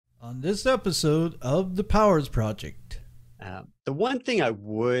on this episode of The Powers Project. The one thing I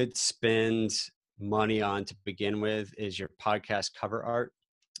would spend money on to begin with is your podcast cover art.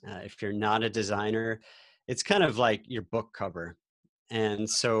 If you're not a designer, it's kind of like your book cover. And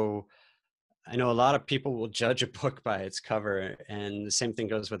so I know a lot of people will judge a book by its cover, and the same thing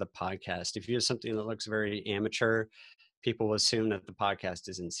goes with a podcast. If you have something that looks very amateur, people will assume that the podcast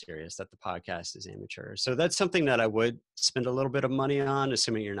isn't serious, that the podcast is amateur. So that's something that I would spend a little bit of money on,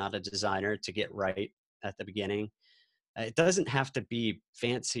 assuming you're not a designer, to get right at the beginning. It doesn't have to be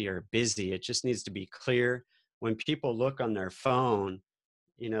fancy or busy. It just needs to be clear. When people look on their phone,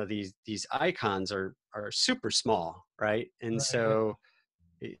 these icons are super small, right? And Right. so,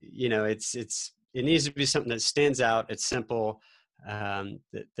 it needs to be something that stands out. It's simple,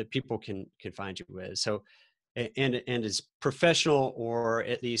 that people can find you with. So, and is professional, or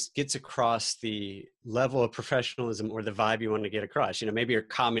at least gets across the level of professionalism or the vibe you want to get across. Maybe you're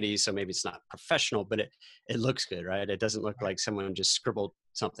comedy, so maybe it's not professional, but it looks good, right? It doesn't look like someone just scribbled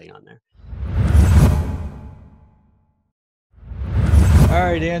something on there. All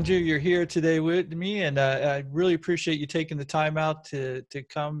right, Andrew, you're here today with me, and I really appreciate you taking the time out to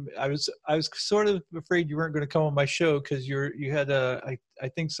come. I was sort of afraid you weren't going to come on my show because you had I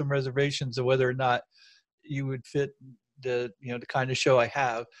think some reservations of whether or not you would fit the kind of show I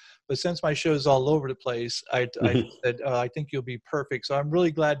have. But since my show is all over the place, I said I think you'll be perfect. So I'm really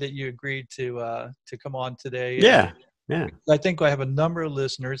glad that you agreed to come on today. Yeah, yeah. I think I have a number of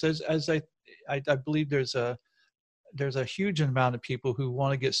listeners, as I believe there's a huge amount of people who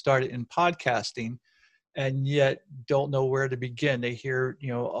want to get started in podcasting and yet don't know where to begin. They hear,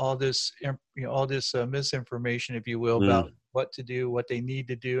 all this misinformation, if you will, about what to do, what they need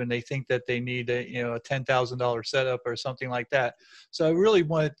to do, and they think that they need a $10,000 setup or something like that. So I really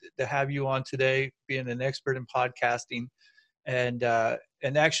wanted to have you on today, being an expert in podcasting, and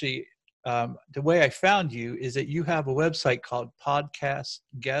actually, the way I found you is that you have a website called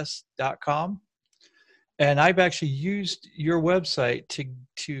podcastguest.com. And I've actually used your website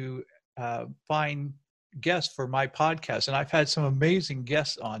to find guests for my podcast, and I've had some amazing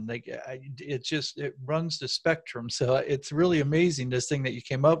guests on. It runs the spectrum. So it's really amazing, this thing that you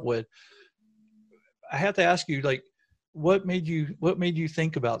came up with. I have to ask you, what made you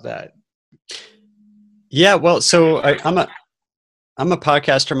think about that? Yeah, well, so I'm a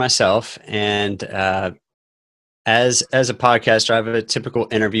podcaster myself, and as a podcaster, I have a typical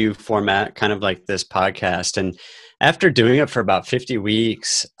interview format, kind of like this podcast. And after doing it for about 50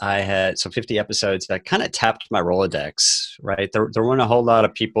 weeks, 50 episodes, I kind of tapped my Rolodex, right? There weren't a whole lot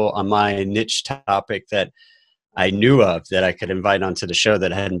of people on my niche topic that I knew of that I could invite onto the show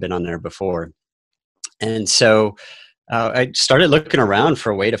that hadn't been on there before. And so I started looking around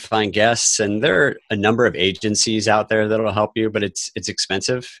for a way to find guests, and there are a number of agencies out there that'll help you, but it's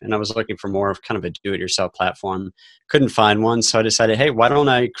expensive. And I was looking for more of kind of a do-it-yourself platform. Couldn't find one, so I decided, hey, why don't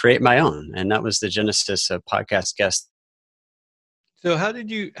I create my own? And that was the genesis of Podcast Guest. So how did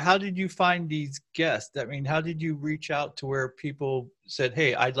you find these guests? I mean, how did you reach out to where people said,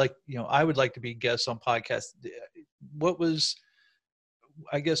 hey, I would like to be guests on podcasts? What was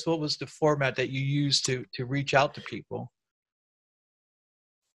the format that you used to reach out to people?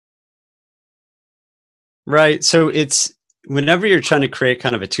 Right. So it's whenever you're trying to create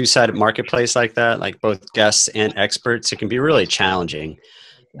kind of a two-sided marketplace like that, like both guests and experts, it can be really challenging.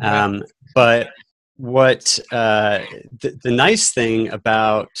 But what the nice thing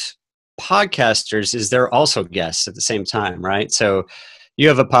about podcasters is they're also guests at the same time, right? So you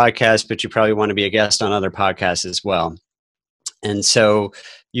have a podcast, but you probably want to be a guest on other podcasts as well. And so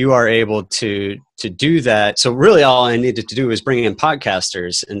you are able to do that. So really all I needed to do was bring in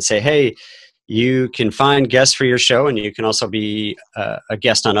podcasters and say, hey, you can find guests for your show, and you can also be a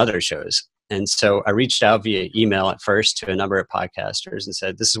guest on other shows. And so I reached out via email at first to a number of podcasters and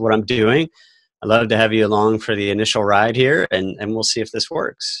said, this is what I'm doing. I'd love to have you along for the initial ride here, and we'll see if this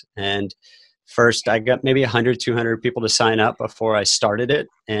works. And first, I got maybe 100, 200 people to sign up before I started it.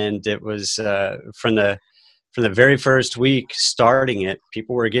 And it was from the very first week starting it,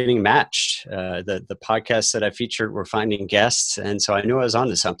 people were getting matched. The podcasts that I featured were finding guests. And so I knew I was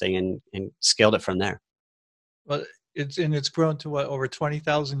onto something, and scaled it from there. Well, it's grown to what, over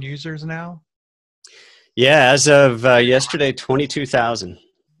 20,000 users now? Yeah, as of yesterday, 22,000.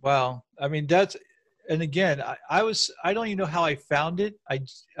 Wow. I mean, and again, I don't even know how I found it. I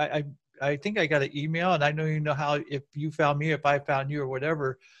think I got an email, and I don't even know how, if you found me, if I found you or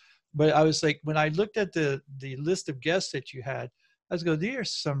whatever. But I was like, when I looked at the list of guests that you had, I was going, there are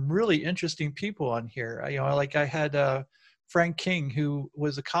some really interesting people on here. I had Frank King, who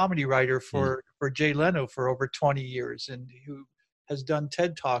was a comedy writer for Jay Leno for over 20 years, and who has done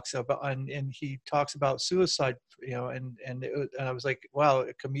TED Talks about, and he talks about suicide, and I was like, wow,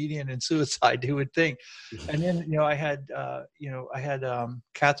 a comedian and suicide, who would think? And then,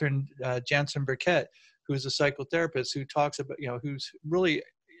 Catherine Jansen Burkett, who's a psychotherapist, who talks about, who's really,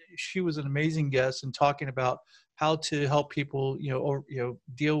 she was an amazing guest and talking about how to help people,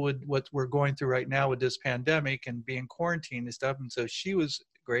 deal with what we're going through right now with this pandemic and being quarantined and stuff. And so she was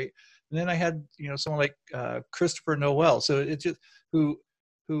great. And then I had, someone like Christopher Noel. So it's just who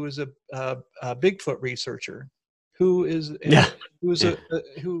is a Bigfoot researcher, who is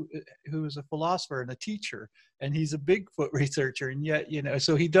who is a philosopher and a teacher, and he's a Bigfoot researcher, and yet,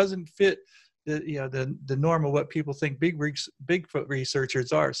 so he doesn't fit the norm of what people think Bigfoot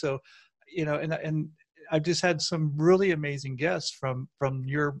researchers are. So, and I've just had some really amazing guests from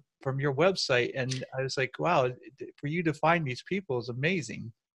your website, and I was like, wow, for you to find these people is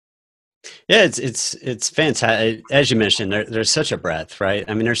amazing. Yeah, it's fantastic. As you mentioned, there's such a breadth, right?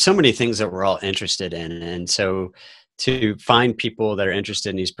 I mean, there's so many things that we're all interested in, and so to find people that are interested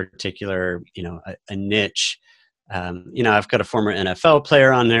in these particular, a niche. I've got a former NFL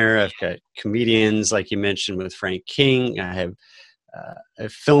player on there. I've got comedians, like you mentioned, with Frank King. I have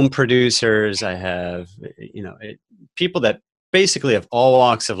film producers. I have, people that basically have all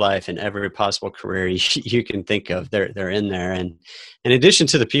walks of life in every possible career you can think of. They're in there. And in addition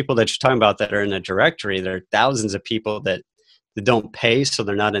to the people that you're talking about that are in the directory, there are thousands of people that don't pay, so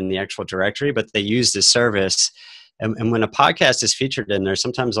they're not in the actual directory, but they use the service. And when a podcast is featured in there,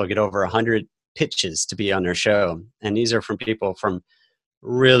 sometimes they'll get over 100 pitches to be on their show. And these are from people from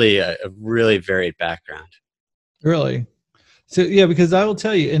really a really varied background. Really? So, yeah, because I will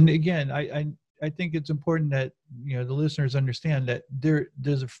tell you, and again, I think it's important that, the listeners understand that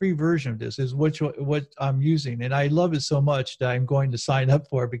there's a free version of this, is what I'm using. And I love it so much that I'm going to sign up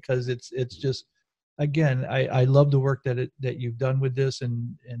for it, because it's just, again, I love the work that you've done with this.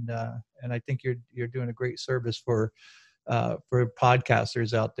 And I think you're doing a great service for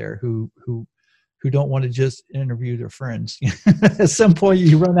podcasters out there who don't want to just interview their friends. At some point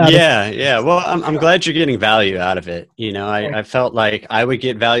you run out. Yeah. Well, I'm glad you're getting value out of it. I felt like I would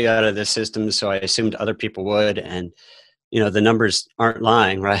get value out of this system, so I assumed other people would. And, the numbers aren't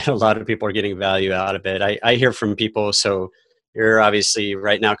lying, right? A lot of people are getting value out of it. I hear from people. So you're obviously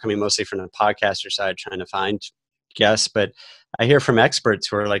right now coming mostly from the podcaster side, trying to find guests, but I hear from experts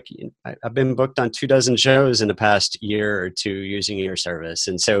who are like, I've been booked on 24 shows in the past year or two using your service.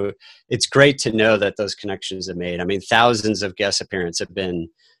 And so it's great to know that those connections have made. I mean, thousands of guest appearances have been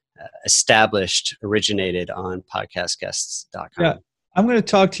originated on podcastguests.com. Yeah, I'm going to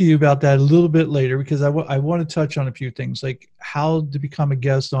talk to you about that a little bit later, because I want to touch on a few things, like how to become a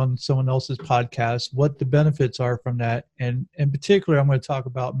guest on someone else's podcast, what the benefits are from that. And in particular, I'm going to talk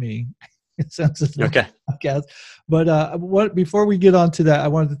about me. It sounds okay. Podcast. But before we get on to that, I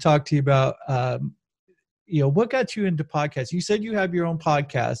wanted to talk to you about, what got you into podcasts? You said you have your own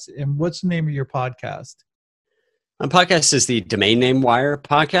podcast, and what's the name of your podcast? My podcast is the Domain Name Wire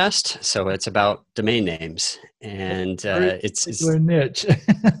podcast. So it's about domain names, and it's a niche.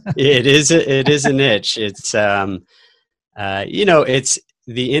 It is a niche. It's it's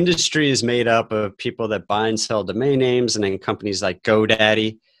the industry is made up of people that buy and sell domain names, and then companies like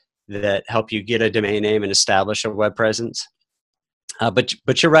GoDaddy that help you get a domain name and establish a web presence.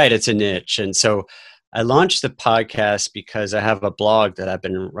 But you're right, it's a niche. And so I launched the podcast because I have a blog that I've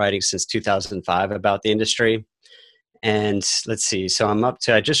been writing since 2005 about the industry. And let's see, so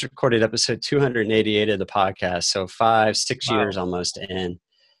I just recorded episode 288 of the podcast. So 5-6 years almost in.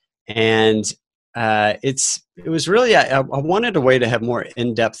 And it was really, I wanted a way to have more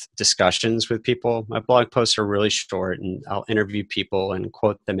in-depth discussions with people. My blog posts are really short, and I'll interview people and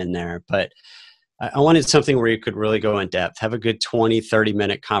quote them in there. But I wanted something where you could really go in depth, have a good 20-30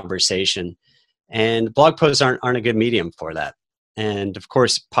 minute conversation. And blog posts aren't a good medium for that. And of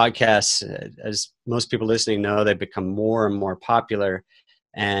course, podcasts, as most people listening know, they've become more and more popular.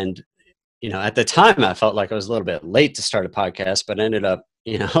 And, at the time I felt like I was a little bit late to start a podcast, but ended up,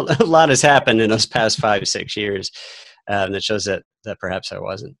 a lot has happened in those past 5-6 years. And it shows that perhaps I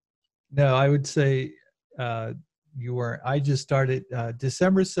wasn't. No, I would say you weren't. I just started,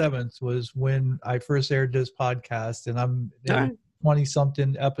 December 7th was when I first aired this podcast, and I'm 20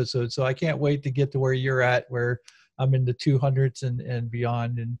 something episodes. So I can't wait to get to where you're at, where I'm in the 200s and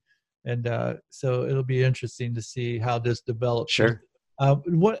beyond. And so it'll be interesting to see how this develops. Sure.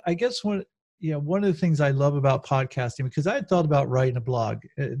 One of the things I love about podcasting, because I had thought about writing a blog,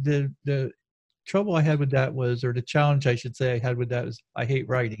 the trouble I had with that was, or the challenge I should say I had with that was, I hate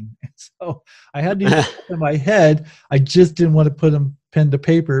writing. And so I had these in my head. I just didn't want to put them pen to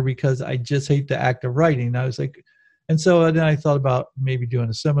paper because I just hate the act of writing. And I was like, And so then I thought about maybe doing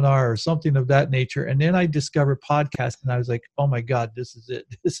a seminar or something of that nature. And then I discovered podcasting, and I was like, oh my God, this is it.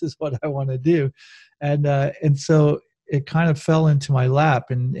 This is what I want to do. And so it kind of fell into my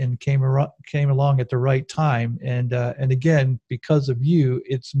lap and came along at the right time. And again, because of you,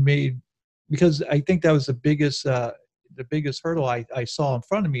 it's made, because I think that was the biggest hurdle I saw in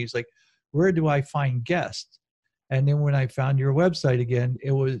front of me is like, where do I find guests? And then when I found your website again,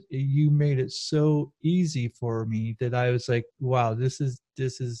 you made it so easy for me that I was like, wow, this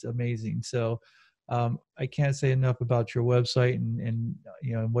is amazing. So I can't say enough about your website and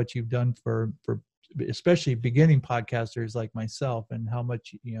you know what you've done for especially beginning podcasters like myself, and how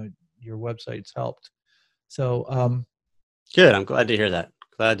much your website's helped. So good. I'm glad to hear that.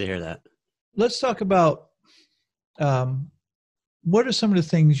 Glad to hear that. Let's talk about what are some of the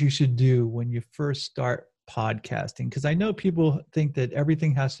things you should do when you first start podcasting, because I know people think that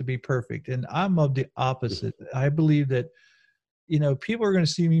everything has to be perfect, and I'm of the opposite. I believe that people are going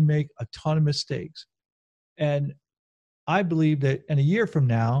to see me make a ton of mistakes, and I believe that in a year from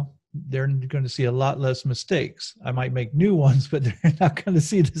now they're going to see a lot less mistakes. I might make new ones, but they're not going to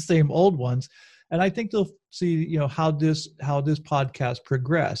see the same old ones. And I think they'll see how this podcast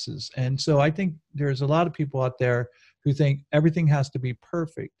progresses. And so I think there's a lot of people out there who think everything has to be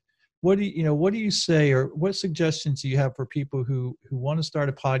perfect. What do you say, or what suggestions do you have for people who want to start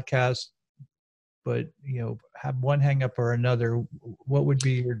a podcast, but have one hang up or another? What would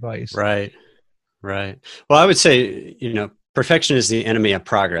be your advice? Right. Well, I would say, perfection is the enemy of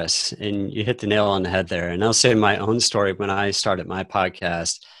progress, and you hit the nail on the head there. And I'll say my own story when I started my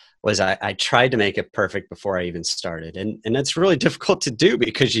podcast was I tried to make it perfect before I even started. And that's really difficult to do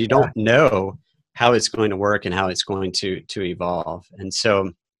because you don't know how it's going to work and how it's going to evolve. And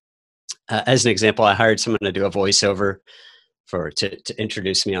so as an example, I hired someone to do a voiceover to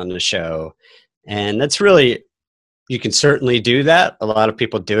introduce me on the show. And that's really, you can certainly do that. A lot of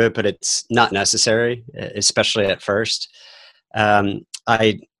people do it, but it's not necessary, especially at first.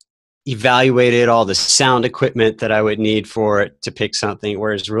 I evaluated all the sound equipment that I would need for it to pick something,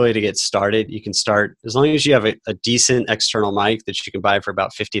 whereas really to get started, you can start, as long as you have a decent external mic that you can buy for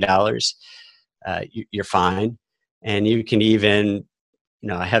about $50, you're fine. And you can even,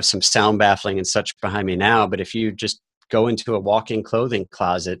 I have some sound baffling and such behind me now, but if you just go into a walk-in clothing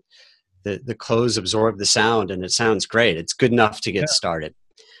closet, the clothes absorb the sound and it sounds great. It's good enough to get started.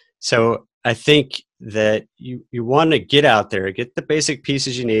 So I think that you want to get out there, get the basic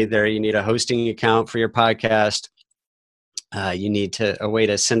pieces you need there. You need a hosting account for your podcast. You need a way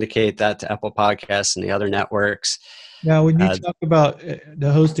to syndicate that to Apple Podcasts and the other networks. Now, when you talk about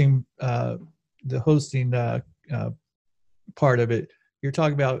the hosting part of it, you're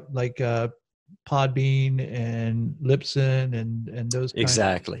talking about like Podbean and Libsyn and those kinds.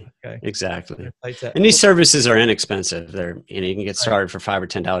 Exactly. Okay. Exactly. And these services are inexpensive. You can get started for $5 or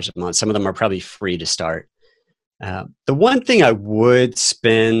 $10 a month. Some of them are probably free to start. The one thing I would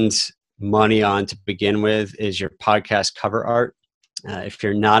spend money on to begin with is your podcast cover art. If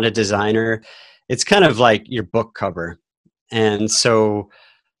you're not a designer, it's kind of like your book cover. And so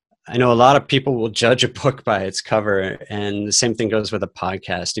I know a lot of people will judge a book by its cover, and the same thing goes with a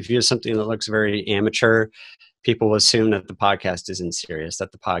podcast. If you have something that looks very amateur, people will assume that the podcast isn't serious,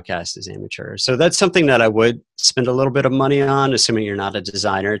 that the podcast is amateur. So that's something that I would spend a little bit of money on, assuming you're not a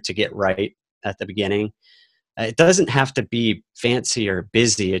designer, to get right at the beginning. It doesn't have to be fancy or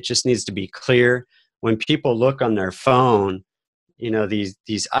busy. It just needs to be clear. When people look on their phone,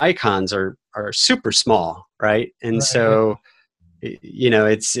 these icons are super small, right? And so it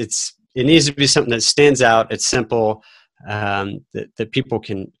needs to be something that stands out. It's simple, that people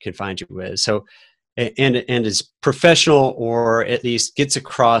can find you with. So, and is professional, or at least gets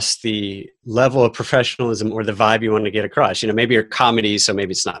across the level of professionalism or the vibe you want to get across. Maybe you're comedy, so maybe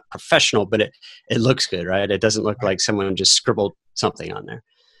it's not professional, but it looks good, right? It doesn't look like someone just scribbled something on there.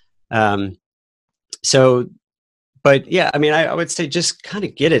 But yeah, I would say just kind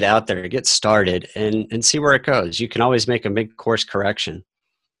of get it out there, get started, and see where it goes. You can always make a mid-course correction.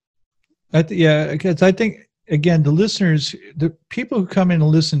 Because I think, again, the people who come in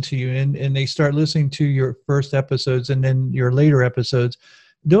and listen to you and they start listening to your first episodes and then your later episodes,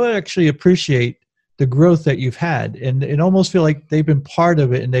 they'll actually appreciate the growth that you've had, and almost feel like they've been part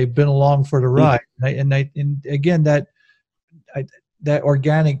of it and they've been along for the ride. And again, that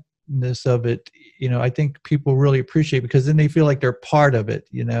organicness of it, I think people really appreciate, because then they feel like they're part of it,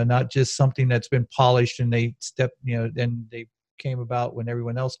 not just something that's been polished and they then they came about when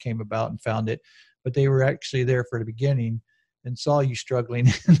everyone else came about and found it, but they were actually there for the beginning and saw you struggling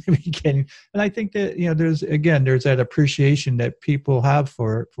in the beginning. And I think that, there's that appreciation that people have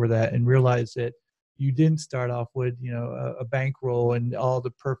for that, and realize that you didn't start off with, you know, a bankroll and all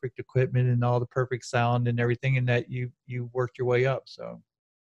the perfect equipment and all the perfect sound and everything, and that you worked your way up. So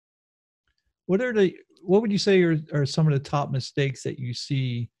what would you say are some of the top mistakes that you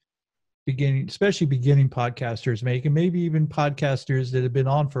see especially beginning podcasters make, and maybe even podcasters that have been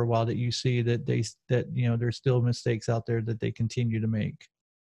on for a while, that you see that you know, there's still mistakes out there that they continue to make?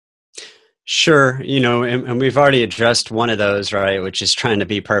 Sure. You know, and we've already addressed one of those, right? Which is trying to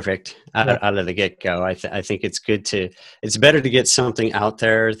be perfect Right. out of the get go. I think it's better to get something out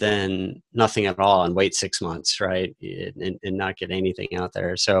there than nothing at all and wait 6 months, right? And not get anything out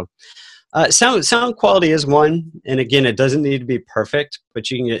there. So, sound quality is one. And again, it doesn't need to be perfect, but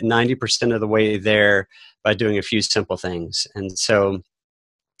you can get 90% of the way there by doing a few simple things. And so,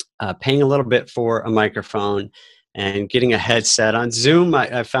 paying a little bit for a microphone and getting a headset. On Zoom,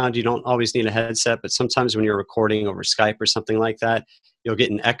 I found you don't always need a headset, but sometimes when you're recording over Skype or something like that, you'll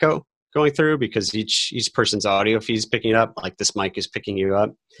get an echo going through because each person's audio feed is picking it up, like this mic is picking you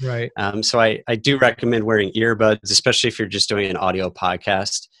up. Right. So I do recommend wearing earbuds, especially if you're just doing an audio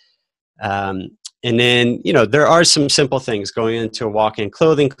podcast. And then, you know, there are some simple things. Going into a walk-in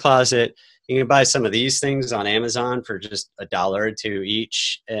clothing closet, you can buy some of these things on Amazon for just $1 or $2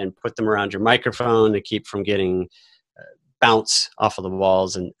 each and put them around your microphone to keep from getting bounce off of the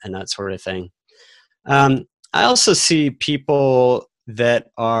walls and that sort of thing. I also see people that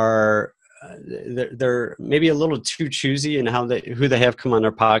are they're maybe a little too choosy in who they have come on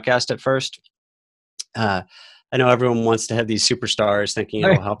their podcast at first. I know everyone wants to have these superstars thinking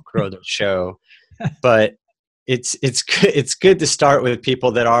it'll help grow their show, but it's good to start with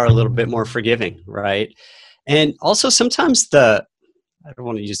people that are a little bit more forgiving, right? And also sometimes I don't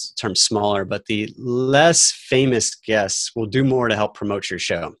want to use the term smaller, but the less famous guests will do more to help promote your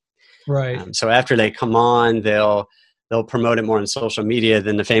show. Right. So after they come on, they'll promote it more on social media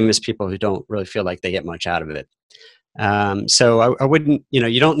than the famous people who don't really feel like they get much out of it. So I wouldn't, you know,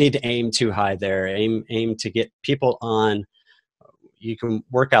 you don't need to aim too high there. Aim to get people on. You can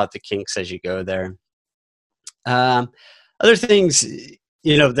work out the kinks as you go there. Other things,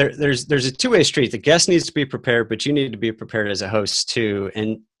 you know, there's a two-way street. The guest needs to be prepared, but you need to be prepared as a host too.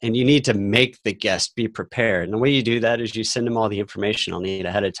 And you need to make the guest be prepared. And the way you do that is you send them all the information they'll need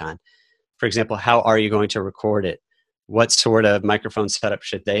ahead of time. For example, how are you going to record it? What sort of microphone setup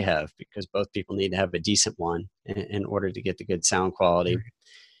should they have? Because both people need to have a decent one in order to get the good sound quality.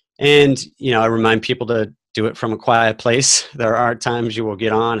 And, you know, I remind people to do it from a quiet place. There are times you will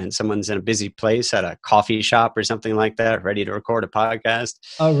get on and someone's in a busy place at a coffee shop or something like that, ready to record a podcast.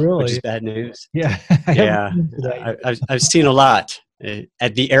 Oh, really? Which is bad news. Yeah. Yeah. I've seen a lot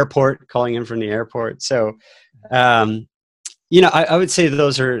at the airport, calling in from the airport. So, you know, I would say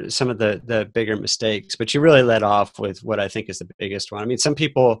those are some of the bigger mistakes, but you really led off with what I think is the biggest one. I mean, some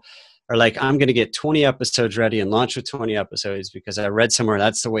people are like, I'm going to get 20 episodes ready and launch with 20 episodes because I read somewhere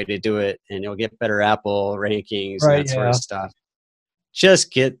that's the way to do it, and you'll get better Apple rankings and that sort of stuff.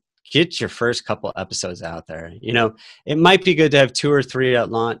 Just get your first couple episodes out there. You know, it might be good to have 2 or 3 at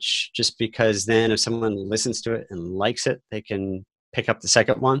launch, just because then if someone listens to it and likes it, they can pick up the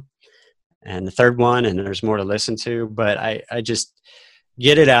second one and the third one, and there's more to listen to. But I just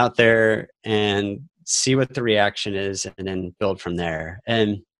get it out there and see what the reaction is and then build from there.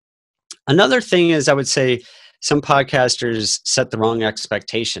 And another thing is, I would say some podcasters set the wrong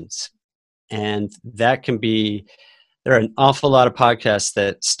expectations, and that can be, there are an awful lot of podcasts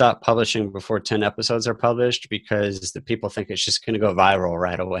that stop publishing before 10 episodes are published because the people think it's just going to go viral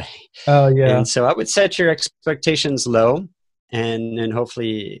right away. Oh, yeah. And so I would set your expectations low and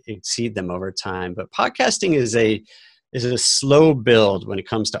hopefully exceed them over time. But podcasting is a slow build when it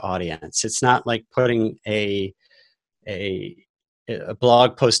comes to audience. It's not like putting a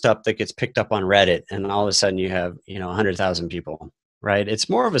blog post up that gets picked up on Reddit and all of a sudden you have, you know, 100,000 people, right? It's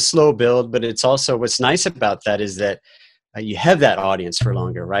more of a slow build, but it's also, what's nice about that is that you have that audience for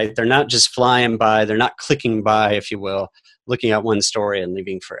longer, right? They're not just flying by, they're not clicking by, if you will, looking at one story and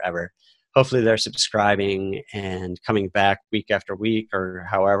leaving forever. Hopefully they're subscribing and coming back week after week or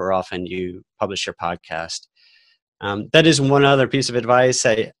however often you publish your podcast. That is one other piece of advice.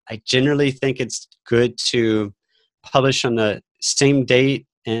 I generally think it's good to publish on the same date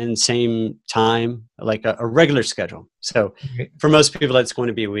and same time, like a regular schedule. So for most people, that's going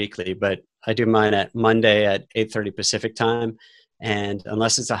to be weekly, but I do mine at Monday at 8:30 Pacific time. And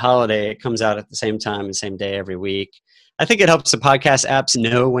unless it's a holiday, it comes out at the same time and same day every week. I think it helps the podcast apps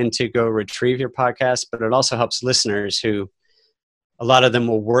know when to go retrieve your podcast, but it also helps listeners who, a lot of them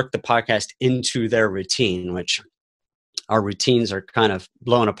will work the podcast into their routine, which our routines are kind of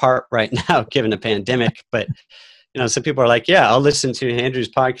blown apart right now given the pandemic. But some people are like, yeah, I'll listen to Andrew's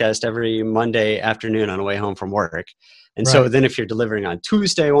podcast every Monday afternoon on the way home from work. And so Right. then if you're delivering on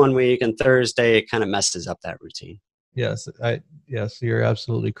Tuesday one week and Thursday, it kind of messes up that routine. Yes, yes, you're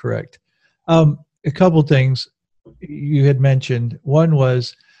absolutely correct. A couple things you had mentioned. One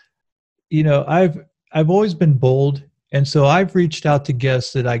was, I've always been bold, and so I've reached out to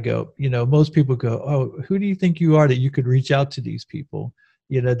guests that I go, most people go, "Oh, who do you think you are that you could reach out to these people?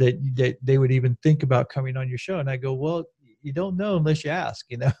 That they would even think about coming on your show?" And I go, "Well, you don't know unless you ask."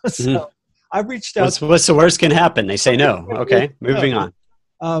 Mhm. So I've reached out. What's the worst can happen? They say no. Okay, moving on.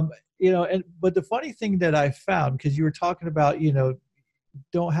 But the funny thing that I found, because you were talking about,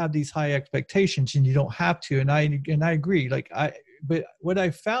 don't have these high expectations, and you don't have to, and I agree. But what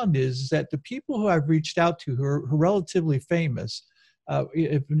I found is that the people who I've reached out to who are relatively famous,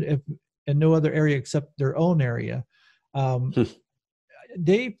 if in no other area except their own area, um,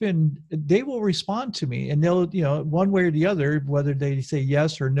 they will respond to me, and they'll, one way or the other, whether they say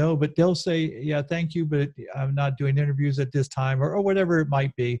yes or no, but they'll say, yeah, thank you, but I'm not doing interviews at this time, or whatever it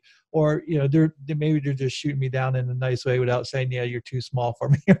might be. Or maybe they're just shooting me down in a nice way without saying, yeah, you're too small for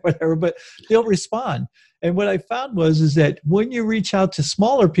me, or whatever, but they'll respond. And what I found is that when you reach out to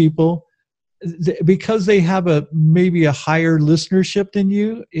smaller people, because they have maybe a higher listenership than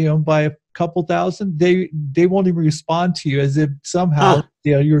you, by a couple thousand, they won't even respond to you, as if somehow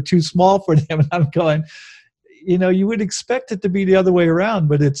Huh. you're too small for them. And I'm going, you would expect it to be the other way around,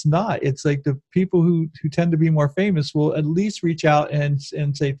 but it's not. It's like the people who tend to be more famous will at least reach out and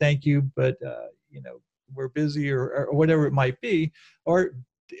say thank you, but we're busy, or whatever it might be, or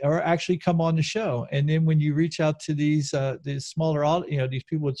actually come on the show. And then when you reach out to these smaller, these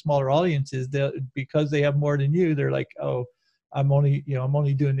people with smaller audiences, because they have more than you, they're like, oh, I'm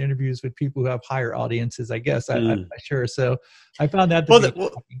only doing interviews with people who have higher audiences, I guess. I'm not sure. So I found that to be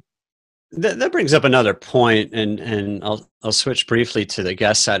shocking. That brings up another point, and I'll switch briefly to the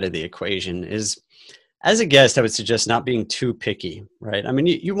guest side of the equation. Is, as a guest, I would suggest not being too picky, right? I mean,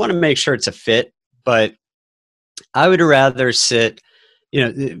 you want to make sure it's a fit, but I would rather sit,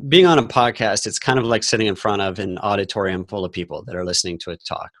 being on a podcast, it's kind of like sitting in front of an auditorium full of people that are listening to a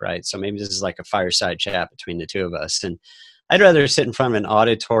talk, right? So maybe this is like a fireside chat between the two of us. And I'd rather sit in front of an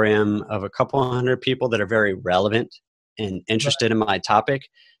auditorium of a couple hundred people that are very relevant and interested in my topic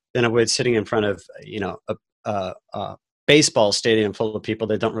than I would sitting in front of, a baseball stadium full of people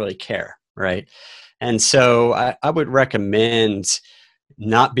that don't really care, right? And so I would recommend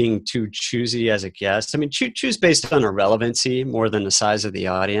not being too choosy as a guest. I mean, choose based on a relevancy more than the size of the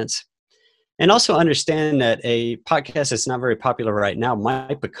audience. And also understand that a podcast that's not very popular right now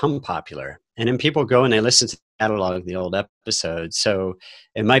might become popular. And then people go and they listen to the catalog of the old episodes. So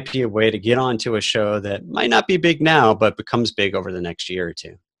it might be a way to get onto a show that might not be big now, but becomes big over the next year or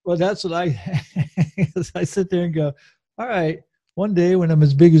two. Well, that's what I sit there and go, all right, one day when I'm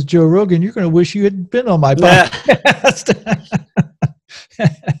as big as Joe Rogan, you're going to wish you had been on my podcast.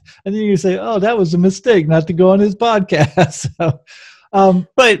 And then you say, oh, that was a mistake not to go on his podcast. So,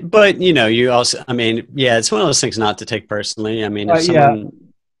 but you also, I mean, yeah, it's one of those things not to take personally. I mean, if someone,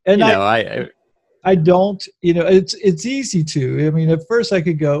 and I don't, it's easy to. I mean, at first I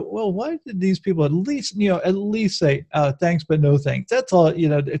could go, well, why did these people at least say thanks, but no thanks? That's all.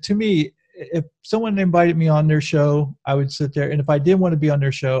 To me, if someone invited me on their show, I would sit there, and if I didn't want to be on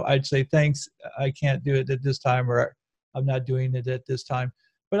their show, I'd say thanks, I can't do it at this time, or I'm not doing it at this time.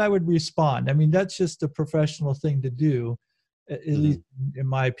 But I would respond. I mean, that's just a professional thing to do, at least in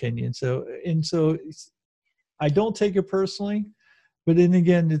my opinion. So I don't take it personally. But then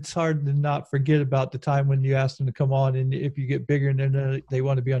again, it's hard to not forget about the time when you asked them to come on, and if you get bigger and then they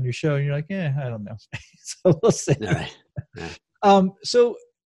want to be on your show, and you're like, I don't know. So we'll see. All right. Yeah. So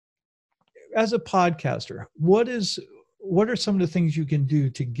as a podcaster, what are some of the things you can do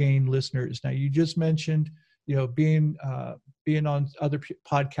to gain listeners? Now, you just mentioned, being on other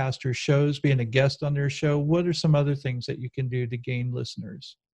podcasters' shows, being a guest on their show. What are some other things that you can do to gain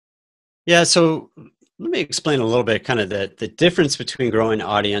listeners? Yeah. So let me explain a little bit kind of the difference between growing an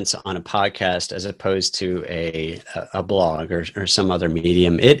audience on a podcast as opposed to a blog or some other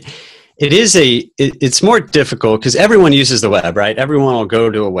medium. It's more difficult because everyone uses the web, right? Everyone will go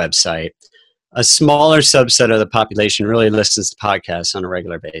to a website. A smaller subset of the population really listens to podcasts on a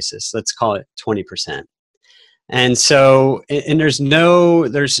regular basis. Let's call it 20%. And so,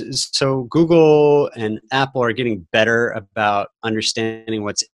 so Google and Apple are getting better about understanding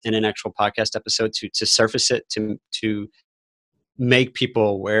what's in an actual podcast episode to surface it, to make people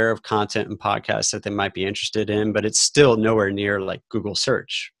aware of content and podcasts that they might be interested in, but it's still nowhere near like Google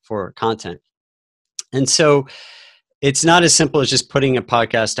search for content. And so it's not as simple as just putting a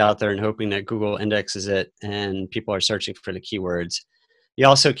podcast out there and hoping that Google indexes it and people are searching for the keywords. You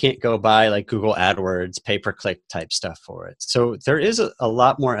also can't go buy like Google AdWords, pay-per-click type stuff for it. So there is a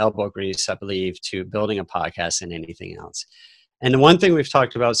lot more elbow grease, I believe, to building a podcast than anything else. And the one thing we've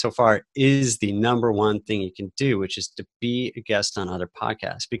talked about so far is the number one thing you can do, which is to be a guest on other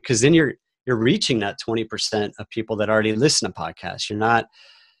podcasts, because then you're reaching that 20% of people that already listen to podcasts.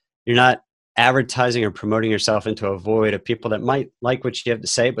 You're not advertising or promoting yourself into a void of people that might like what you have to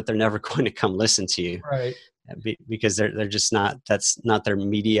say, but they're never going to come listen to you. Right. Because they're just not, that's not their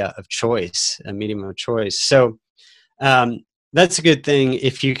media of choice, a medium of choice. So that's a good thing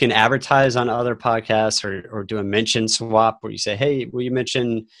if you can advertise on other podcasts or do a mention swap where you say, hey, will you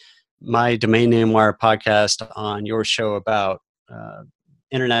mention my Domain Name Wire podcast on your show about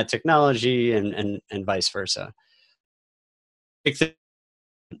internet technology and vice versa. If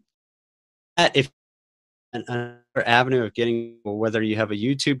another avenue of getting, whether you have a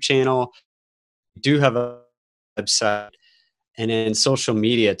YouTube channel, you do have a website, and then social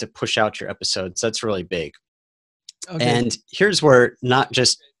media to push out your episodes, that's really big. Okay. And here's where not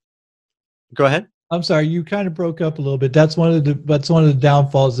just, go ahead. I'm sorry, you kind of broke up a little bit. That's one of the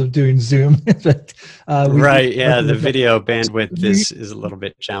downfalls of doing Zoom. But, right. Yeah. The video bandwidth is a little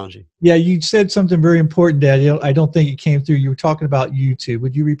bit challenging. Yeah. You said something very important, Daddy. I don't think it came through. You were talking about YouTube.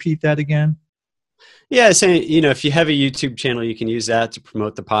 Would you repeat that again? Yeah. Saying, if you have a YouTube channel, you can use that to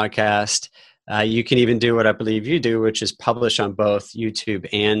promote the podcast. You can even do what I believe you do, which is publish on both YouTube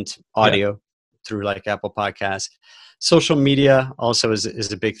and audio through like Apple Podcasts. Social media also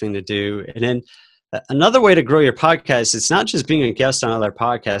is a big thing to do. And then another way to grow your podcast, it's not just being a guest on other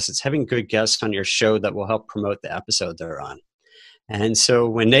podcasts, it's having good guests on your show that will help promote the episode they're on. And so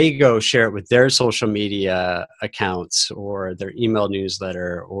when they go share it with their social media accounts or their email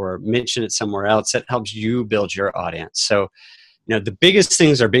newsletter or mention it somewhere else, that helps you build your audience. So, the biggest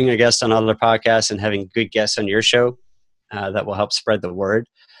things are being a guest on other podcasts and having good guests on your show that will help spread the word.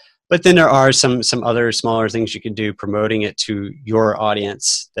 But then there are some other smaller things you can do promoting it to your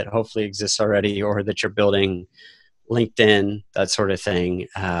audience that hopefully exists already or that you're building. LinkedIn, that sort of thing,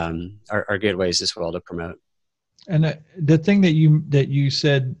 are good ways as well to promote. And the thing that you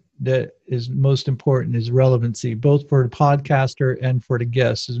said that is most important is relevancy, both for the podcaster and for the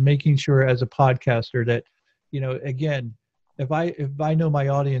guests, is making sure as a podcaster that, again, if I know my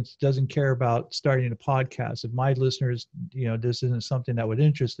audience doesn't care about starting a podcast, if my listeners, this isn't something that would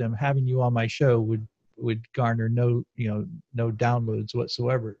interest them, having you on my show would garner no downloads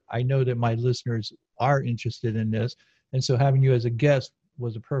whatsoever. I know that my listeners are interested in this, and so having you as a guest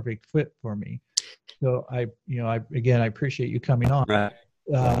was a perfect fit for me. So I appreciate you coming on. Right.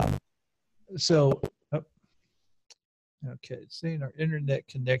 Okay, it's saying our internet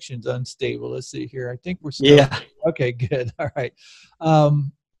connection's unstable. Let's see here. I think we're still. Yeah. Okay, good. All right. I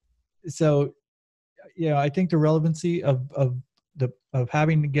think the relevancy of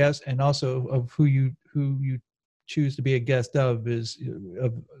having the guest and also of who you choose to be a guest of is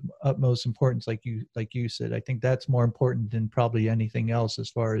of utmost importance. Like you said, I think that's more important than probably anything else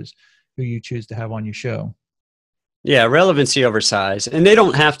as far as who you choose to have on your show. Yeah, relevancy over size. And they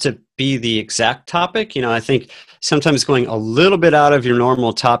don't have to be the exact topic. I think sometimes going a little bit out of your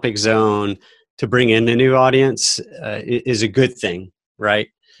normal topic zone to bring in a new audience is a good thing, right?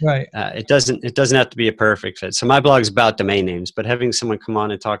 Right. It doesn't have to be a perfect fit. So my blog's about domain names, but having someone come on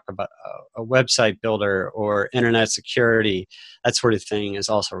and talk about a website builder or internet security, that sort of thing is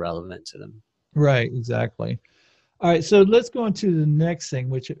also relevant to them. Right, exactly. All right, so let's go into the next thing,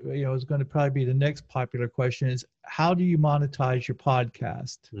 which is going to probably be the next popular question: is how do you monetize your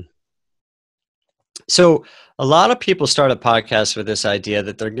podcast? So a lot of people start a podcast with this idea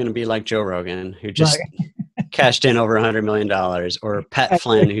that they're going to be like Joe Rogan, who just cashed in over $100 million, or Pat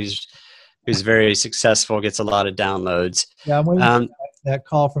Flynn, who's very successful, gets a lot of downloads. Yeah, I'm waiting for that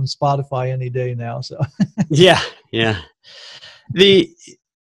call from Spotify any day now. So yeah.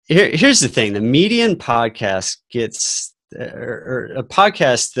 Here's the thing: the median podcast gets, or a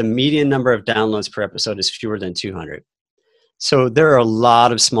podcast, the median number of downloads per episode is fewer than 200. So there are a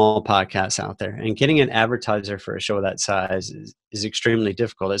lot of small podcasts out there, and getting an advertiser for a show that size is extremely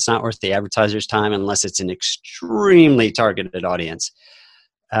difficult. It's not worth the advertiser's time unless it's an extremely targeted audience.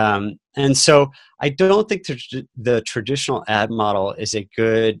 And so I don't think the traditional ad model is a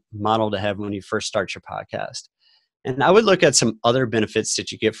good model to have when you first start your podcast. And I would look at some other benefits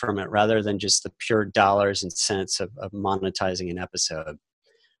that you get from it rather than just the pure dollars and cents of monetizing an episode.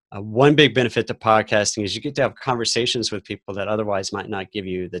 One big benefit to podcasting is you get to have conversations with people that otherwise might not give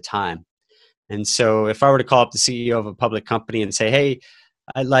you the time. And so if I were to call up the CEO of a public company and say, hey,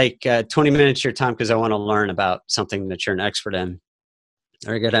 I like 20 minutes of your time because I want to learn about something that you're an expert in.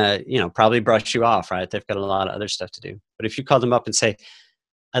 They're going to, probably brush you off, right? They've got a lot of other stuff to do. But if you call them up and say,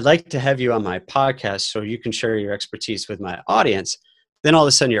 I'd like to have you on my podcast so you can share your expertise with my audience, then all of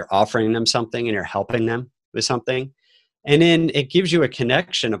a sudden you're offering them something and you're helping them with something. And then it gives you a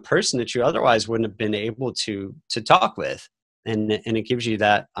connection, a person that you otherwise wouldn't have been able to talk with. And it gives you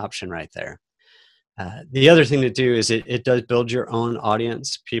that option right there. The other thing to do is it does build your own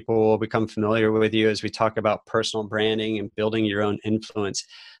audience. People will become familiar with you as we talk about personal branding and building your own influence.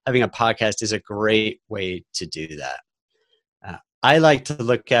 Having a podcast is a great way to do that. I like to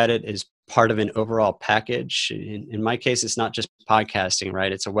look at it as part of an overall package. In my case, it's not just podcasting,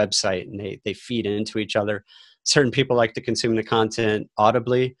 right? It's a website and they feed into each other. Certain people like to consume the content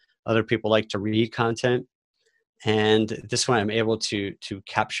audibly. Other people like to read content. And this way I'm able to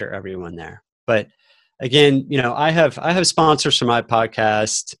capture everyone there. But again, I have sponsors for my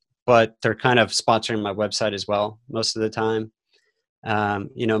podcast, but they're kind of sponsoring my website as well most of the time.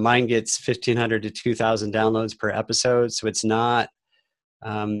 Mine gets 1,500 to 2,000 downloads per episode. So it's not,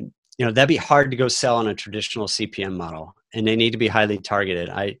 that'd be hard to go sell on a traditional CPM model, and they need to be highly targeted.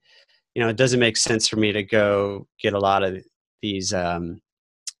 It doesn't make sense for me to go get a lot of these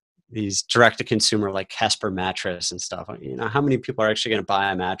direct to consumer like Casper mattress and stuff. How many people are actually going to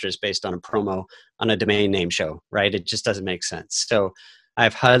buy a mattress based on a promo on a domain name show, right? It just doesn't make sense. So I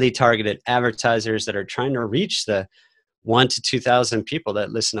have highly targeted advertisers that are trying to reach the 1,000 to 2,000 people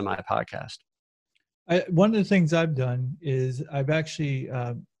that listen to my podcast. One of the things I've done is I've actually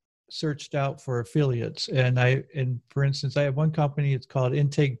searched out for affiliates. And for instance, I have one company, it's called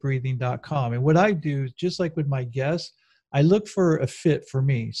intakebreathing.com. And what I do, just like with my guests, I look for a fit for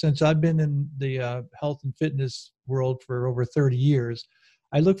me. Since I've been in the health and fitness world for over 30 years,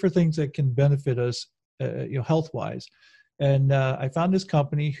 I look for things that can benefit us, health-wise. And I found this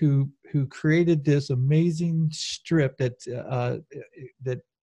company who created this amazing strip that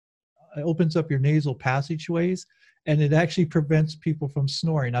opens up your nasal passageways, and it actually prevents people from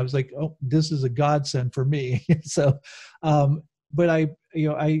snoring. I was like, oh, this is a godsend for me. So, but I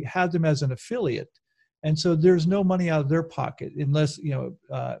had them as an affiliate. And so there's no money out of their pocket unless,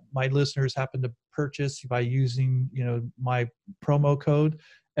 my listeners happen to purchase by using, my promo code,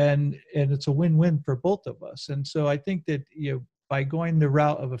 and it's a win-win for both of us. And so I think that, by going the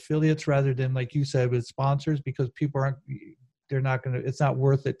route of affiliates rather than, like you said, with sponsors, because people it's not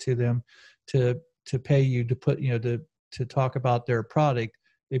worth it to them to pay you to put, to talk about their product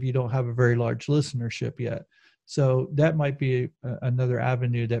if you don't have a very large listenership yet. So that might be another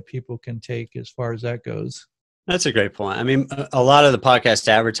avenue that people can take as far as that goes. That's a great point. I mean, a lot of the podcast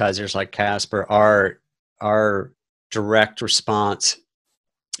advertisers like Casper are direct response,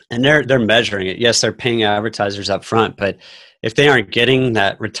 and they're measuring it. Yes, they're paying advertisers up front, but if they aren't getting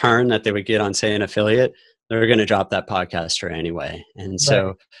that return that they would get on, say, an affiliate, they're going to drop that podcaster anyway. And so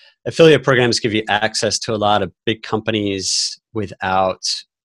Right. Affiliate programs give you access to a lot of big companies without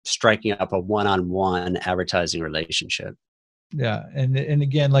striking up a one-on-one advertising relationship. Yeah. And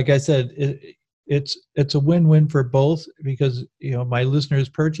again, like I said, it's a win-win for both, because, my listeners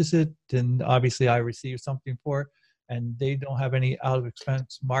purchase it, and obviously I receive something for it, and they don't have any out of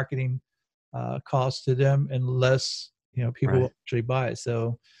expense marketing costs to them unless, people Right. will actually buy it.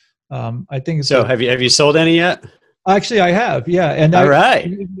 So I think it's So have you sold any yet? Actually, I have, yeah. And All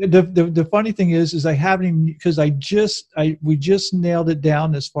right. The funny thing is I haven't even, because we just nailed it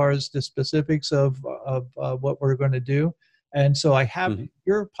down as far as the specifics of what we're going to do, and so I have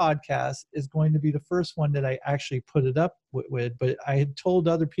your podcast is going to be the first one that I actually put it up with. But I had told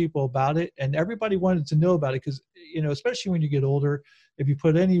other people about it, and everybody wanted to know about it because, especially when you get older, if you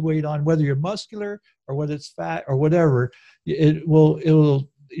put any weight on, whether you're muscular or whether it's fat or whatever, that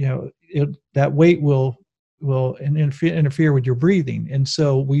weight will interfere with your breathing. And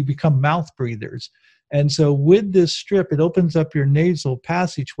so we become mouth breathers. And so with this strip, it opens up your nasal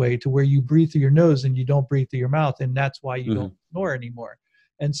passageway to where you breathe through your nose and you don't breathe through your mouth. And that's why you don't snore anymore.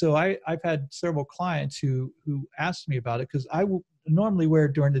 And so I've had several clients who asked me about it, because I normally wear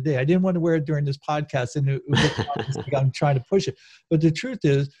it during the day. I didn't want to wear it during this podcast, and I'm trying to push it. But the truth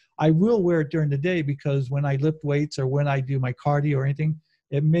is, I will wear it during the day, because when I lift weights or when I do my cardio or anything,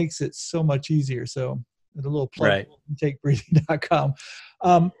 it makes it so much easier. So a little plug, Right. intakebreathing.com.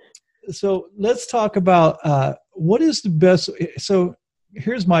 So let's talk about what is the best. So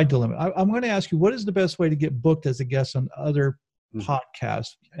here's my dilemma. I'm going to ask you, what is the best way to get booked as a guest on other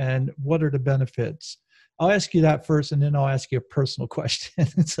podcasts, and what are the benefits? I'll ask you that first, and then I'll ask you a personal question.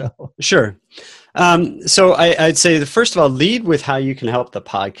 Sure. So I'd say first of all, lead with how you can help the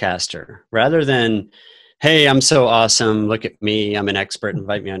podcaster rather than hey, I'm so awesome. Look at me. I'm an expert.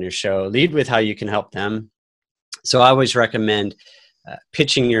 Invite me on your show. Lead with how you can help them. So I always recommend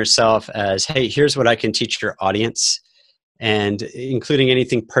pitching yourself as, hey, here's what I can teach your audience, and including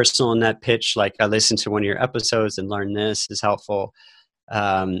anything personal in that pitch. Like, I listened to one of your episodes and learned this is helpful.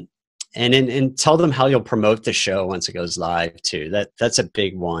 And tell them how you'll promote the show once it goes live too. That's a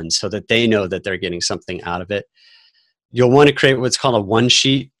big one, so that they know that they're getting something out of it. You'll want to create what's called a one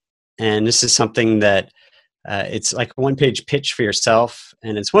sheet. And this is something that it's like a one-page pitch for yourself.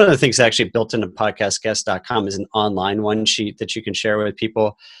 And it's one of the things actually built into podcastguest.com is an online one sheet that you can share with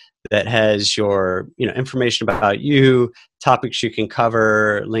people that has your, information about you, topics you can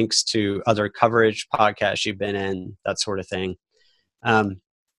cover, links to other coverage podcasts you've been in, that sort of thing.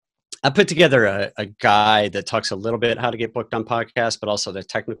 I put together a guide that talks a little bit how to get booked on podcasts, but also the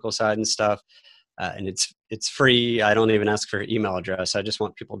technical side and stuff. And it's free. I don't even ask for your email address. I just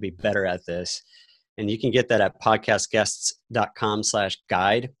want people to be better at this. And you can get that at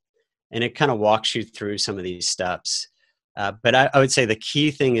podcastguests.com/guide. And it kind of walks you through some of these steps. But I would say the key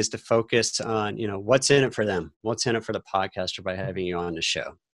thing is to focus on, what's in it for them? What's in it for the podcaster by having you on the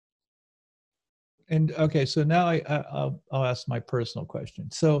show? And okay, so now I'll ask my personal question.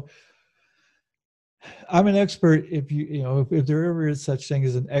 So I'm an expert, if there ever is such thing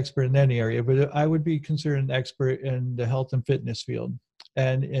as an expert in any area, but I would be considered an expert in the health and fitness field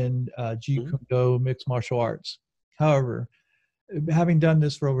and in Jeet Kune Do, mixed martial arts. However, having done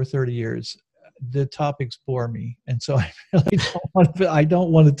this for over 30 years, the topics bore me. And so I really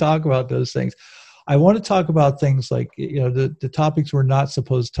don't want to talk about those things. I want to talk about things like, the topics we're not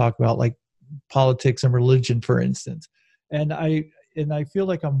supposed to talk about, like politics and religion, for instance. And I feel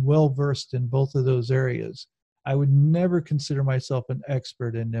like I'm well versed in both of those areas. I would never consider myself an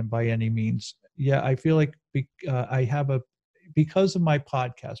expert in them by any means. Yeah, I feel like I have because of my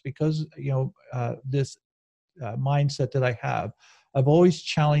podcast, because this mindset that I have, of always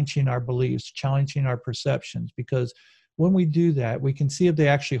challenging our beliefs, challenging our perceptions, because when we do that, we can see if they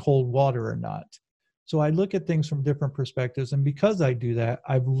actually hold water or not. So I look at things from different perspectives, and because I do that,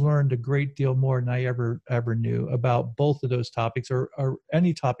 I've learned a great deal more than I ever knew about both of those topics, or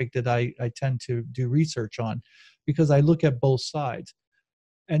any topic that I tend to do research on, because I look at both sides.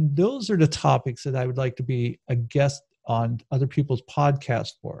 And those are the topics that I would like to be a guest on other people's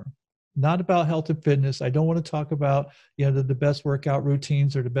podcasts for. Not about health and fitness. I don't want to talk about the best workout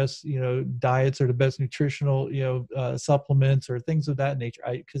routines, or the best diets, or the best nutritional supplements, or things of that nature.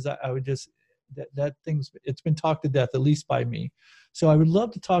 Because I would just that thing's, it's been talked to death, at least by me. So I would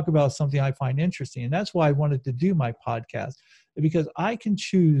love to talk about something I find interesting, and that's why I wanted to do my podcast, because I can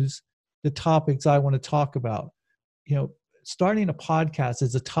choose the topics I want to talk about. Starting a podcast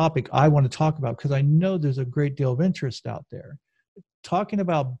is a topic I want to talk about because I know there's a great deal of interest out there. Talking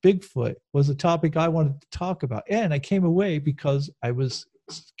about Bigfoot was a topic I wanted to talk about, and I came away, because I was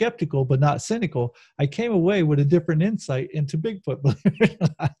skeptical but not cynical, I came away with a different insight into Bigfoot.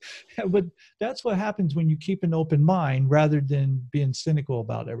 But that's what happens when you keep an open mind rather than being cynical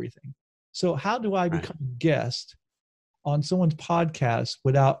about everything. So how do I become a guest on someone's podcast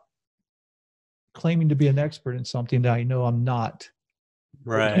without claiming to be an expert in something that I know I'm not?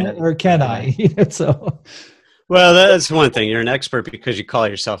 Right. Or can I? So well, that's one thing. You're an expert because you call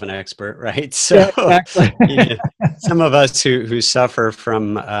yourself an expert, right? So yeah, exactly. Some of us who suffer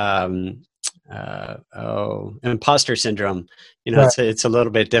from imposter syndrome, Right. it's a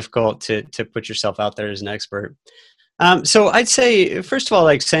little bit difficult to put yourself out there as an expert. So I'd say, first of all,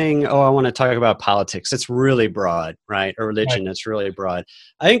 like saying, I want to talk about politics, it's really broad, right? Or religion, it's really broad.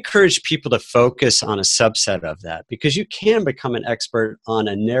 I encourage people to focus on a subset of that, because you can become an expert on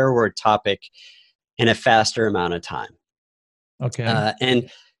a narrower topic in a faster amount of time. Okay. And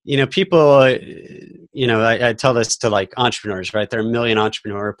people, I tell this to like entrepreneurs, right? There are a million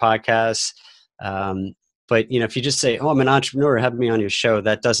entrepreneur podcasts. But if you just say, I'm an entrepreneur, have me on your show,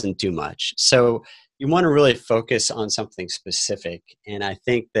 that doesn't do much. So you want to really focus on something specific. And I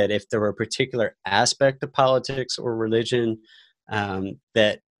think that if there were a particular aspect of politics or religion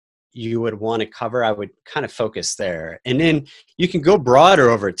that you would want to cover, I would kind of focus there. And then you can go broader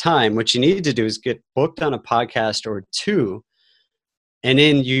over time. What you need to do is get booked on a podcast or two, and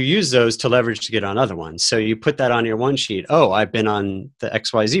then you use those to leverage to get on other ones. So you put that on your one sheet. I've been on the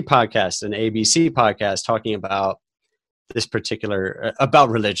XYZ podcast and ABC podcast talking about this particular, about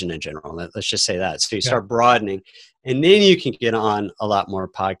religion in general. Let's just say that. So you start broadening, and then you can get on a lot more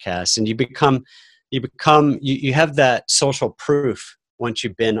podcasts, and you have that social proof once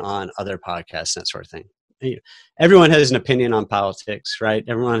you've been on other podcasts, that sort of thing. Everyone has an opinion on politics, right?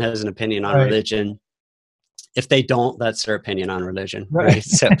 Everyone has an opinion on religion. If they don't, that's their opinion on religion, Right. right?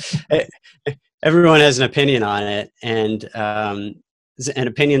 So eh, everyone has an opinion on it, and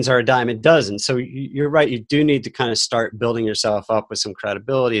opinions are a dime a dozen. So you're right. You do need to kind of start building yourself up with some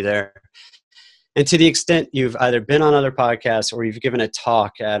credibility there. And to the extent you've either been on other podcasts or you've given a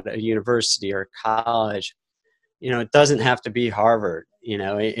talk at a university or college, it doesn't have to be Harvard.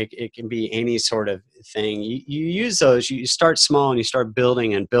 It can be any sort of thing. You use those, you start small and you start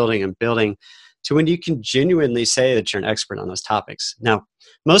building and building and building to when you can genuinely say that you're an expert on those topics. Now,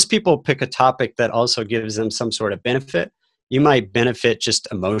 most people pick a topic that also gives them some sort of benefit. You might benefit just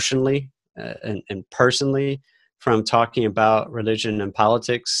emotionally and personally from talking about religion and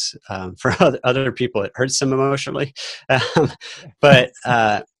politics. For other people, it hurts them emotionally. But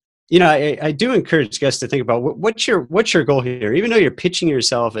I do encourage guests to think about what's your goal here. Even though you're pitching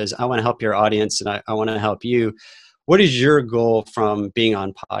yourself as I want to help your audience and I want to help you, what is your goal from being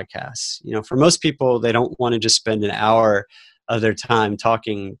on podcasts? For most people, they don't want to just spend an hour of their time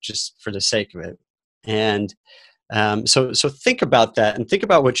talking just for the sake of it. And so think about that and think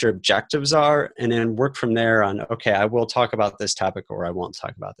about what your objectives are, and then work from there on, okay, I will talk about this topic or I won't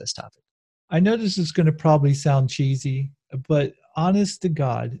talk about this topic. I know this is going to probably sound cheesy, but honest to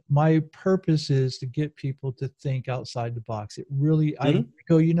God, my purpose is to get people to think outside the box. It really, I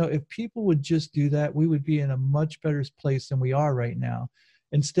go, if people would just do that, we would be in a much better place than we are right now.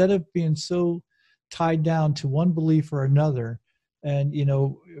 Instead of being so tied down to one belief or another, and,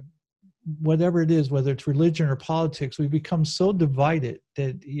 whatever it is, whether it's religion or politics, we become so divided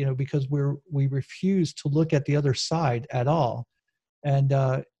that, because we refuse to look at the other side at all. And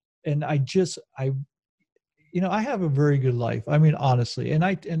I have a very good life. I mean, honestly, and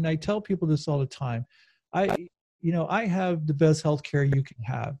I tell people this all the time. I have the best healthcare you can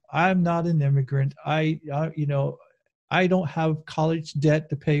have. I'm not an immigrant. I don't have college debt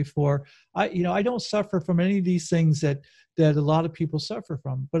to pay for. I don't suffer from any of these things that a lot of people suffer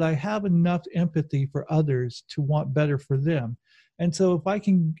from, but I have enough empathy for others to want better for them. And so if I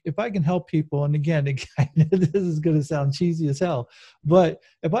can help people, and again, this is going to sound cheesy as hell, but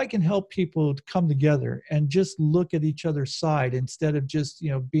if I can help people to come together and just look at each other's side instead of just,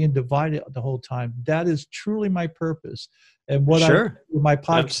 being divided the whole time, that is truly my purpose and what I do with my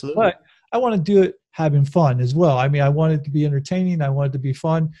podcast. Absolutely. But I want to do it having fun as well. I mean, I want it to be entertaining. I want it to be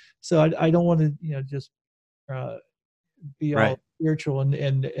fun. So I don't want to, just be all spiritual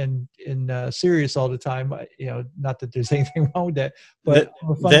and serious all the time. Not that there's anything wrong with that, but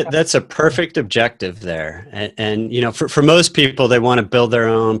that's a perfect objective there. And for most people, they want to build their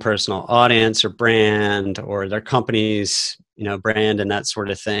own personal audience or brand or their company's, brand and that sort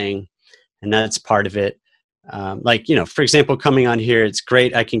of thing. And that's part of it. For example, coming on here, it's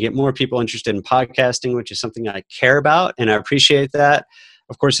great. I can get more people interested in podcasting, which is something I care about, and I appreciate that.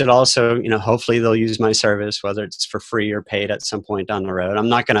 Of course, it also, hopefully they'll use my service, whether it's for free or paid at some point down the road. I'm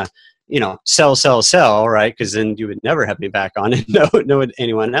not going to, sell, right? Because then you would never have me back on and know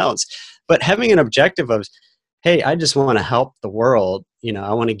anyone else. But having an objective of, hey, I just want to help the world.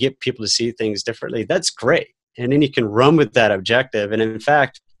 I want to get people to see things differently. That's great. And then you can run with that objective. And in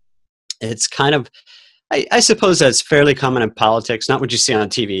fact, it's kind of, I suppose that's fairly common in politics, not what you see on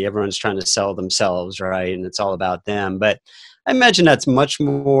TV. Everyone's trying to sell themselves, right? And it's all about them. But I imagine that's much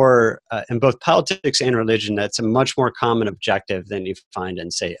more, in both politics and religion, that's a much more common objective than you find in,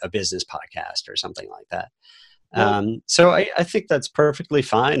 say, a business podcast or something like that. So I think that's perfectly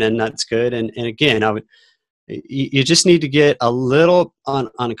fine, and that's good. And again, you just need to get a little on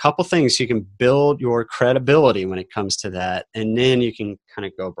a couple things so you can build your credibility when it comes to that, and then you can kind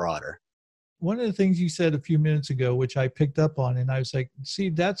of go broader. One of the things you said a few minutes ago, which I picked up on, and I was like, see,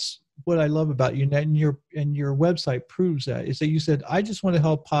 that's what I love about you, and your website proves that, is that you said, I just want to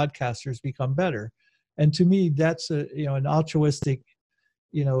help podcasters become better. And to me, that's an altruistic,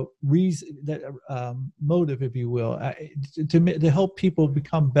 reason, that motive, if you will, to help people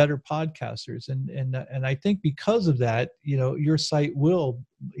become better podcasters. And I think because of that, your site will,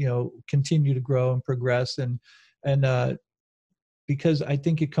 continue to grow and progress, and because I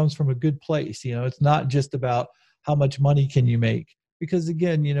think it comes from a good place. It's not just about how much money can you make, because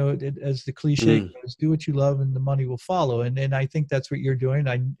again, as the cliche goes, do what you love and the money will follow. And I think that's what you're doing.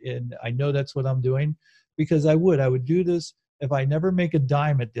 I know that's what I'm doing, because I would do this. If I never make a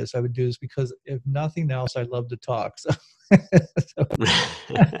dime at this, I would do this because if nothing else, I love to talk. So,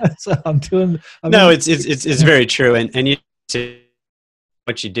 so I'm doing. It's very true. And you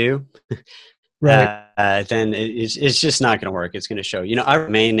what you do. Right. Then it's just not going to work. It's going to show. Our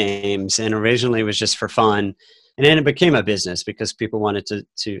domain names, and originally it was just for fun, and then it became a business because people wanted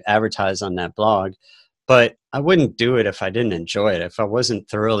to advertise on that blog. but I wouldn't do it if I didn't enjoy it. If I wasn't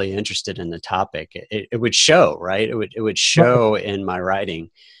thoroughly interested in the topic, it would show, right? It would Right. show in my writing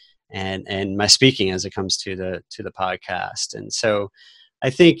and my speaking as it comes to the podcast. And so I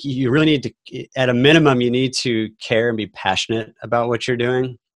think you really need to, at a minimum, you need to care and be passionate about what you're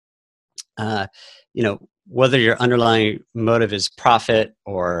doing. Uh, whether your underlying motive is profit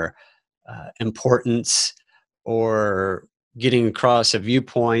or importance or getting across a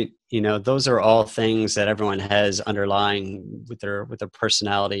viewpoint, those are all things that everyone has underlying with their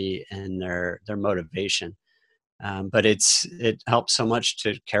personality and their motivation. But it helps so much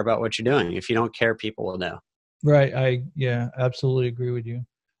to care about what you're doing. If you don't care, people will know. Right. Yeah, absolutely agree with you.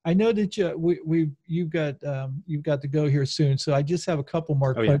 I know that you've got to go here soon, so I just have a couple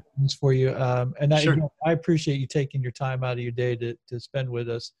more Oh yeah, questions for you. And sure. I appreciate you taking your time out of your day to spend with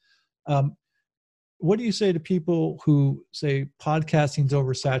us. Um, what do you say to people who say podcasting's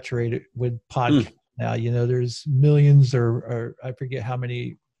oversaturated with Mm. podcasts now? There's millions or I forget how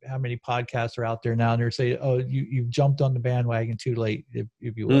many podcasts are out there now, and they're saying, "Oh, you've jumped on the bandwagon too late," if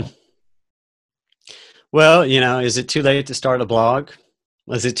you Mm. will. Well, is it too late to start a blog?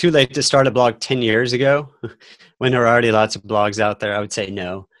 Was it too late to start a blog 10 years ago when there were already lots of blogs out there? I would say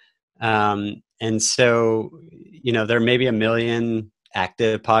no. And so, there may be a million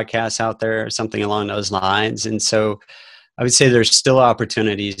active podcasts out there, or something along those lines. And so I would say there's still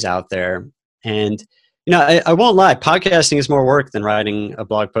opportunities out there. And, I won't lie, podcasting is more work than writing a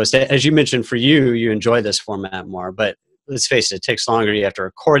blog post. As you mentioned, for you, you enjoy this format more, but let's face it takes longer. You have to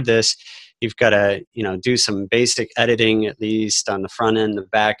record this. You've got to, do some basic editing, at least on the front end, the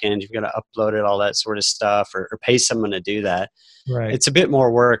back end. You've got to upload it, all that sort of stuff, or pay someone to do that. Right. It's a bit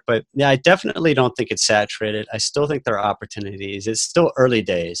more work, but yeah, I definitely don't think it's saturated. I still think there are opportunities. It's still early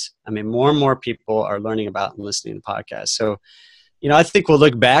days. I mean, more and more people are learning about and listening to podcasts. So, I think we'll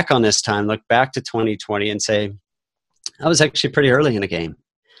look back on this time, look back to 2020 and say, I was actually pretty early in the game.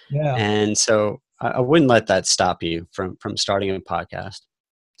 Yeah. And so I wouldn't let that stop you from starting a podcast.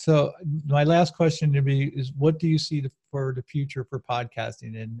 So my last question to be is, what do you see for the future for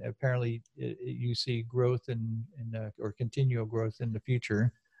podcasting? And apparently, you see growth or continual growth in the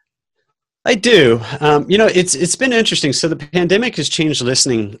future. I do. It's been interesting. So the pandemic has changed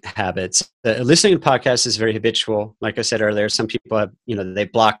listening habits. Listening to podcasts is very habitual. Like I said earlier, some people have, they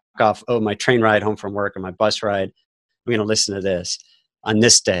block off, oh, my train ride home from work or my bus ride, I'm going to listen to this on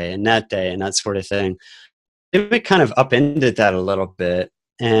this day and that sort of thing. It kind of upended that a little bit.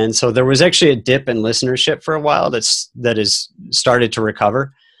 And so there was actually a dip in listenership for a while that has started to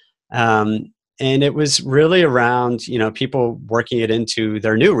recover. And it was really around, people working it into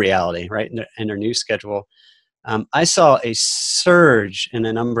their new reality, right, and their new schedule. I saw a surge in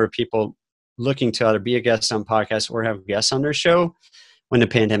a number of people looking to either be a guest on podcasts or have guests on their show when the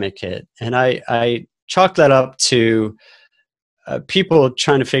pandemic hit. And I chalked that up to people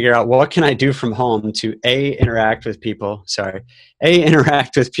trying to figure out, what can I do from home to interact with people,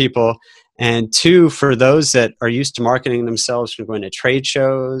 and two, for those that are used to marketing themselves from going to trade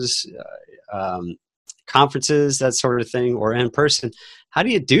shows, conferences, that sort of thing, or in person, how do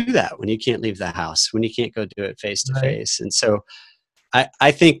you do that when you can't leave the house, when you can't go do it face to Right. face? And so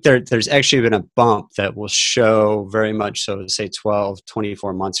I think there's actually been a bump that will show very much so, say 12,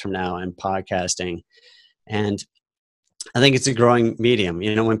 24 months from now in podcasting. And I think it's a growing medium.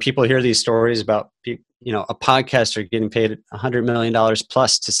 When people hear these stories about a podcaster getting paid $100 million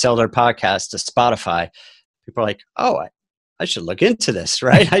plus to sell their podcast to Spotify, people are like, oh, I should look into this,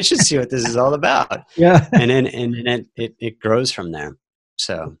 right? I should see what this is all about. Yeah. And then it grows from there.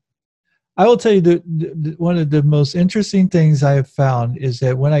 So I will tell you one of the most interesting things I have found is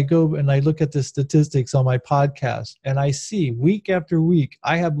that when I go and I look at the statistics on my podcast, and I see week after week,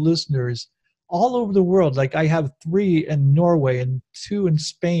 I have listeners all over the world. Like I have 3 in Norway and 2 in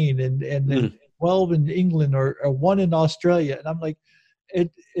Spain and 12 in England or 1 in Australia. And I'm like, it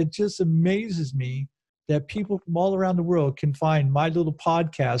just amazes me that people from all around the world can find my little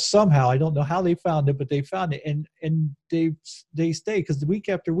podcast somehow. I don't know how they found it, but they found it, and they stay, because week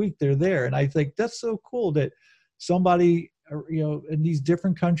after week they're there. And I think that's so cool that somebody, in these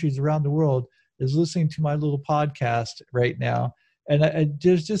different countries around the world is listening to my little podcast right now. And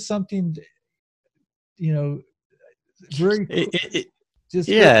there's just something, very very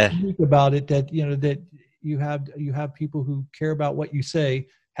yeah. unique about it, that that you have people who care about what you say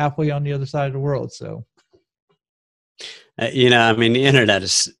halfway on the other side of the world. So the internet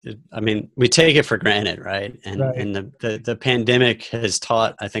is, we take it for granted, right? And right. and the pandemic has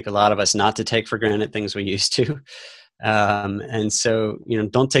taught, I think, a lot of us not to take for granted things we used to. And so,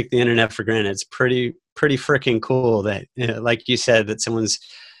 don't take the internet for granted. It's pretty freaking cool that, like you said, that someone's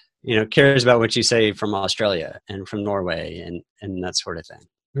cares about what you say from Australia and from Norway and that sort of thing.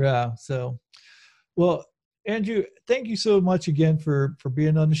 Yeah. So, well, Andrew, thank you so much again for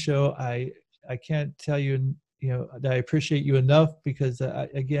being on the show. I can't tell you, that I appreciate you enough, because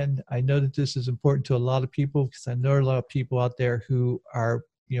again, I know that this is important to a lot of people, because I know a lot of people out there who are,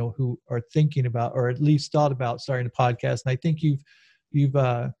 who are thinking about, or at least thought about starting a podcast. And I think you've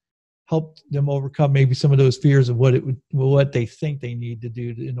helped them overcome maybe some of those fears of what they think they need to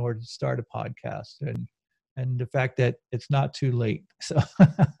do in order to start a podcast, and the fact that it's not too late.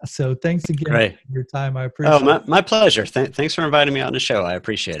 So thanks again Great. for your time. I appreciate it. My pleasure. Thanks for inviting me on the show. I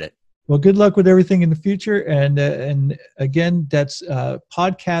appreciate it. Well, good luck with everything in the future. And again, that's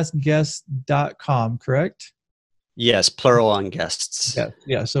podcastguests.com, correct? Yes, plural on guests. Yeah,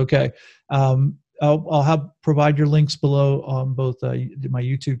 yes, okay. I'll provide your links below on both my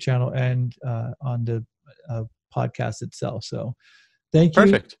YouTube channel and on the podcast itself. So thank you.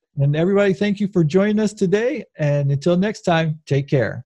 Perfect. And everybody, thank you for joining us today. And until next time, take care.